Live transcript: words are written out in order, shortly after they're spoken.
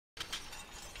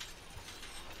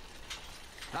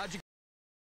How'd you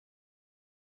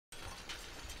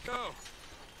go?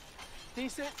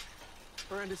 Decent.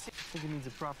 We're into. I think it needs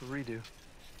a proper redo.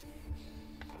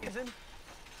 Season,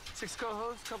 6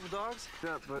 co-hosts, couple dogs.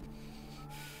 Yeah, but.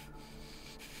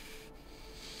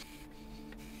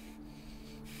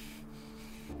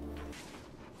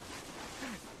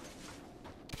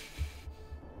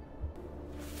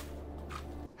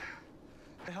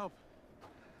 Help.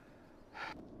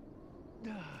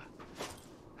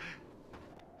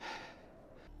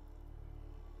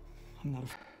 I'm not.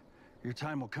 Your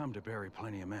time will come to bury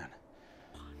plenty of men.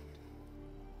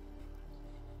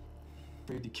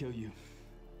 Afraid to kill you.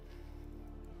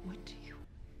 What do you...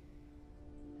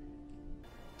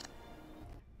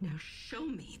 Now show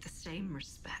me the same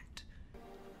respect.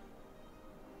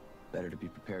 Better to be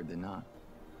prepared than not.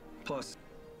 Plus,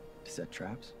 to set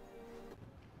traps.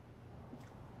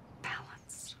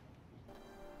 Balance.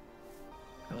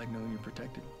 I like knowing you're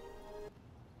protected.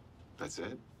 That's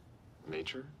it?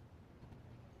 Nature?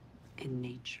 In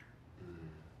nature.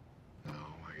 No,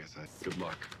 I guess I... Good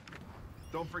luck.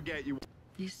 Don't forget you...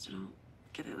 You still don't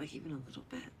get it, like, even a little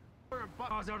bit.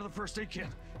 I was out of the first aid kit.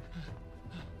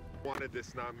 Wanted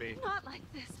this, not me. Not like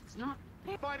this. It's not...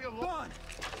 Find a Come on!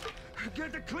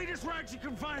 Get the cleanest rags you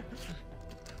can find!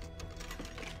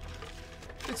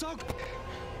 It's all...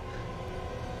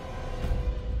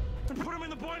 And put them in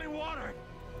the boiling water!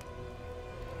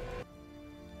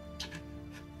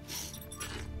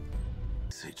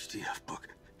 This HDF book